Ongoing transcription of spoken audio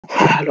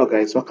Hello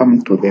guys,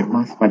 welcome to the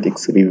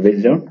mathematics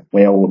revision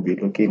where we'll be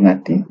looking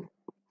at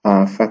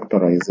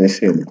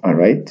factorization. All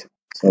right,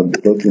 so we'll be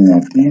looking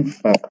at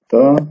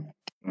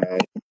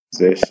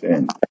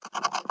factorization.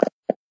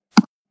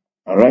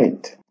 All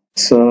right,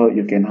 so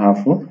you can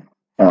have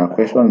a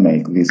question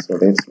like this. So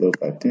let's look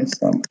at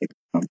some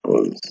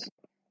examples.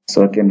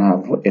 So you can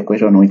have a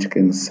question which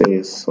can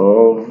say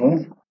solve,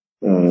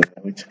 and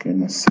it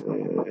can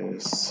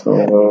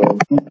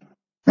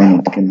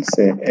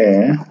say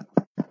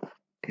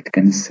it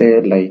can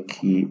say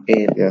like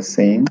A, they're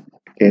saying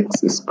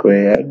x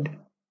squared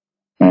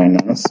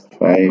minus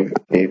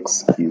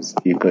 5x is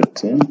equal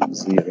to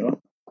 0.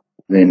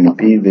 Then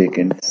B, they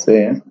can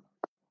say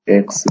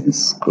x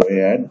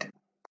squared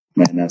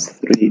minus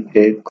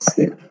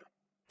 3x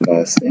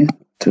plus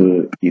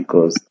 2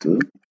 equals to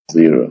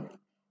 0.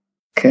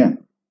 Okay,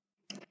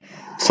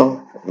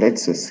 so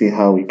let's see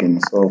how we can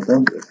solve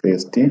the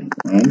first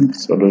one,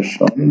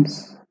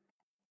 solutions.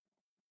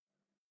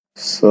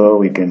 So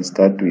we can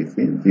start with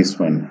this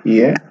one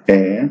here,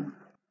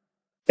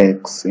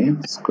 x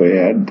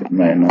squared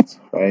minus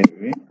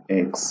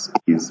 5x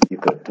is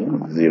equal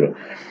to 0.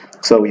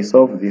 So we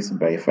solve this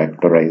by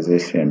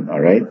factorization, all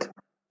right?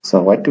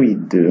 So what we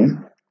do,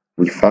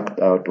 we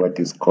factor out what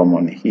is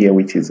common here,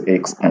 which is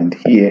x, and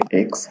here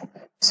x.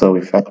 So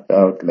we factor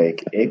out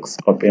like x,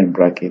 open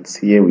brackets,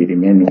 here we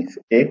remain with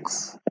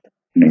x,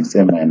 and we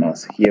say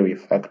minus. Here we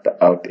factor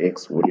out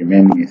x, we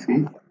remain with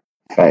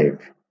 5.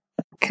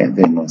 Okay,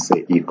 then we'll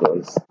say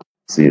equals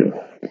 0.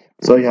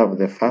 So you have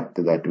the fact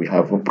that we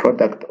have a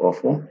product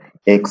of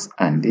x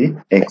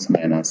and x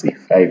minus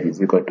 5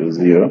 is equal to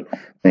 0,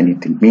 then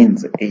it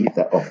means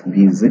either of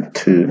these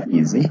two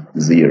is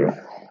 0.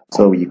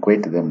 So we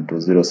equate them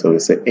to 0. So we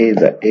say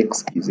either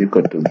x is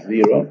equal to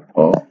 0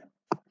 or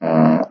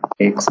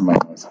x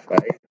minus 5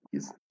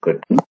 is equal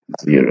to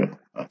 0.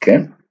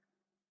 Okay,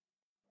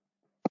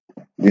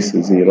 this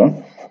is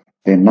 0.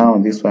 Then now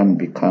this one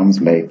becomes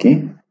like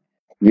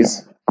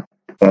this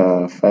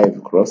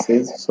 5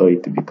 crosses, so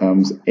it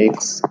becomes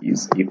x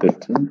is equal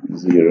to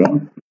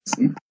 0,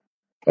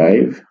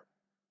 5,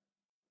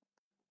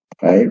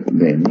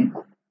 then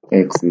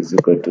x is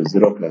equal to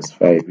 0 plus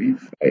 5,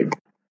 5.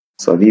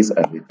 So these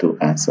are the two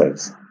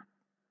answers.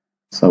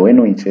 So when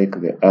we check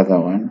the other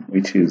one,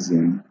 which is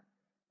in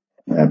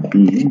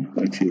B,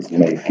 which is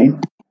like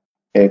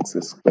x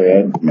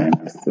squared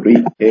minus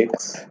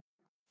 3x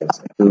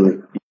plus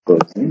 2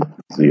 equals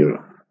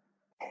 0.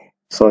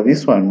 So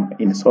this one,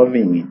 in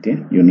solving it,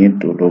 you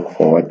need to look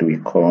for what we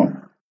call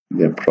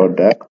the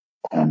product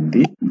and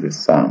the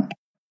sum.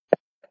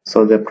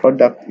 So the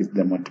product is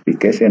the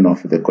multiplication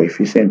of the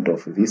coefficient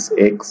of this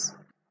x.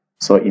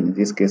 So in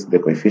this case, the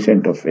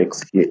coefficient of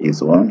x here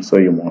is 1. So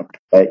you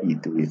multiply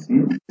it with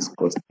this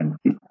constant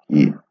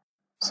here.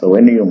 So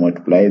when you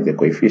multiply the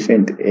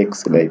coefficient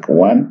x like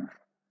 1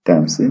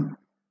 times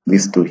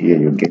these two here,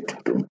 you get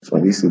 2. So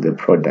this is the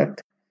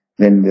product.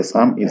 Then the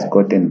sum is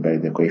gotten by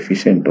the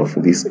coefficient of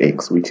this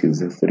x, which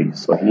is 3.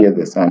 So here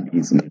the sum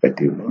is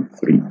negative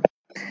 3.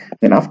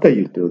 Then after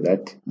you do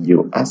that,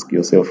 you ask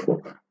yourself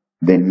for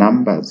the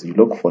numbers. You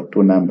look for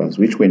two numbers,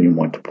 which when you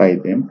multiply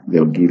them,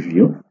 they'll give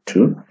you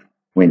 2.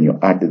 When you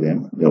add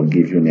them, they'll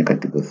give you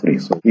negative 3.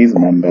 So these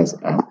numbers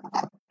are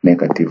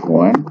negative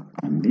 1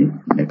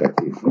 and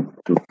negative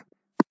 2.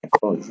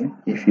 Because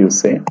if you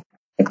say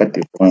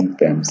negative 1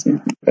 times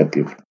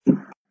negative 2,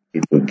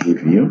 it will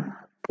give you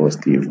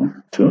positive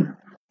 2.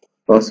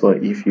 Also,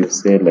 if you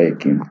say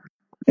like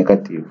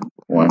negative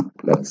 1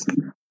 plus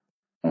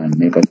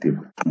negative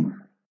 2,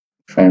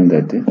 find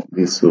that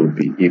this will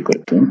be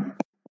equal to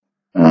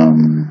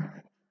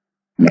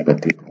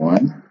negative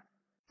 1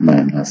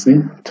 minus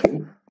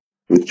 2,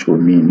 which will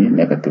mean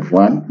negative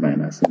 1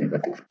 minus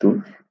negative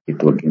 2,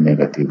 it will be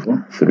negative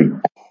 3.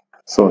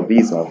 So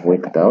these have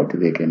worked out.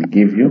 They can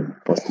give you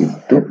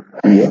positive 2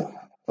 here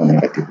or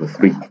negative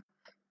 3.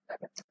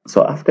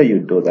 So after you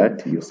do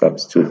that, you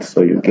substitute.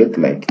 So you get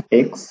like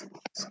x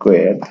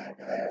squared.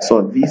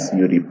 So this,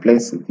 you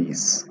replace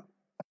this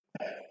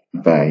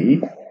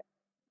by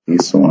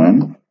this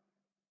one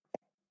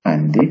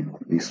and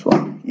this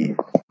one here.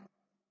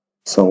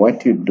 So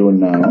what you do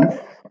now,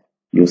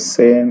 you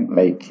say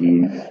like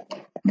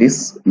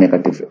this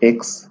negative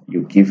x,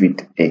 you give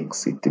it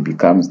x, it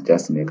becomes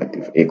just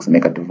negative x.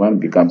 Negative 1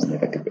 becomes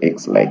negative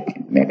x,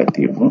 like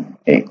negative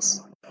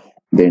x.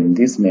 Then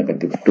this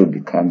negative 2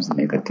 becomes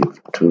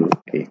negative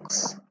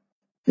 2x.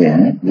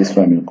 Then this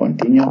one will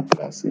continue,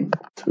 plus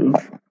 2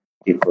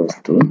 equals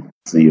to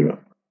 0.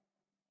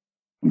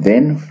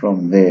 Then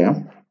from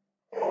there,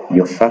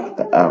 you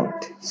factor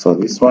out. So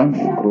this one,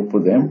 you group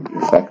them,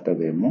 you factor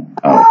them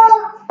out.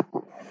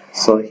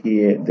 So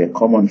here, the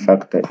common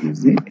factor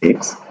is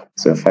x.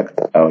 So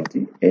factor out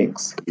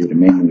x, you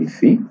remain with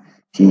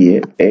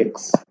here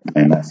x,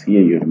 minus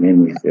here you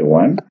remain with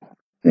 1.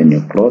 Then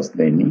you close,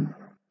 then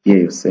here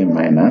you say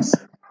minus.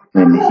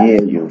 Then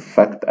here you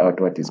factor out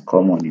what is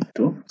common in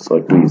 2.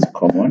 So 2 is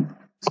common.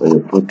 So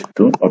you put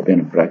 2,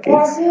 open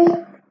brackets.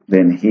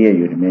 Then here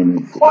you remain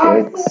with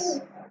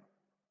x.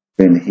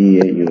 Then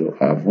here you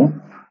have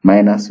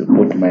minus, you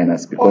put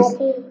minus because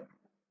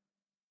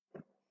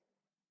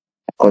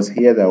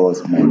here there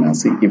was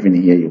minus, even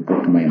here you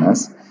put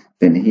minus,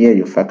 then here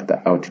you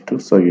factor out 2,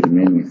 so you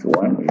remain with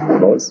 1, with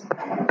close,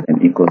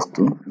 and equals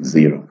to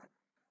 0.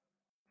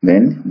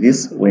 Then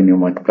this, when you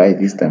multiply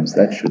these times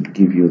that, should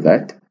give you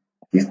that.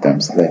 This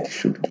times that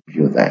should give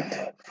you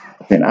that.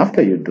 Then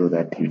after you do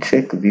that, you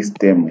check this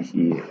term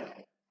here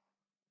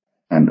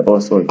and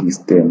also this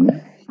term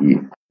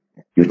here.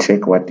 You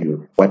check what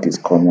is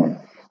common.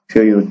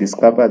 So you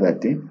discover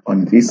that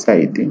on this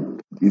side,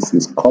 this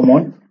is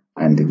common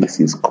and this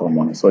is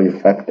common. So you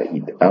factor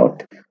it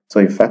out. So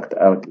you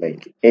factor out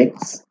like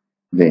x,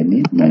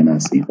 then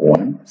minus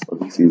 1. So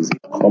this is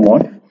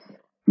common.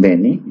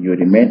 Then you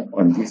remain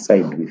on this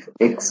side with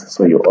x.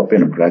 So you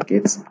open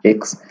brackets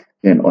x.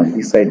 Then on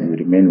this side you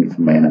remain with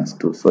minus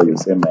 2. So you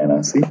say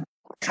minus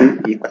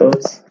 2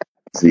 equals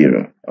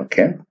 0.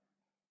 Okay.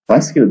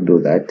 Once you do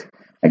that,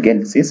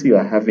 again, since you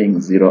are having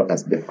 0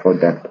 as the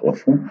product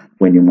of,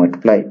 when you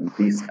multiply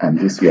this and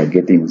this, you are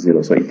getting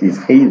 0. So it is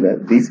either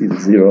this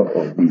is 0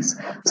 or this.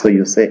 So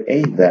you say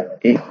either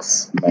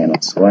x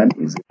minus 1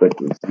 is equal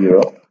to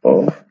 0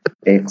 or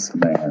x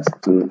minus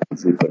 2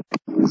 is equal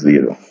to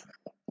 0.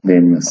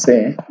 Then you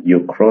say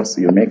you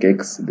make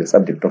x the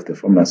subject of the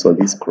formula. So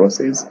this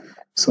crosses.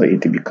 So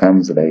it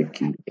becomes like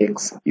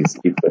x is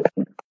equal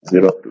to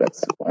 0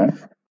 plus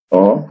 1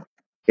 or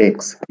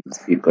x is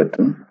equal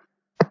to,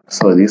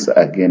 so this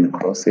again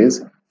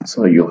crosses,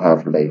 so you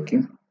have like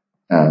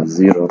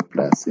 0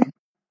 plus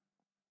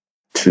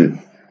 2.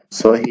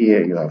 So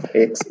here you have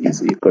x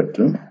is equal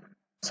to,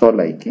 so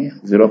like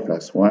 0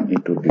 plus 1,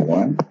 it will be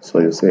 1. So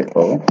you say,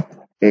 oh,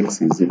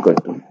 x is equal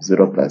to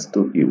 0 plus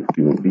 2, it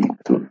will be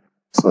 2.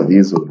 So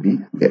these will be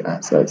the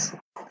answers.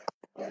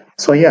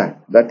 So yeah,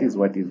 that is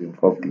what is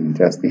involved in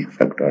just the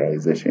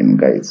factorization,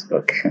 guys.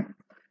 Okay.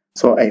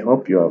 So I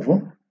hope you have,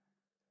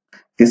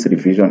 this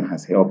revision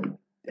has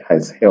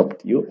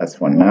helped you as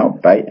for now.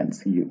 Bye and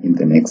see you in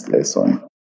the next lesson.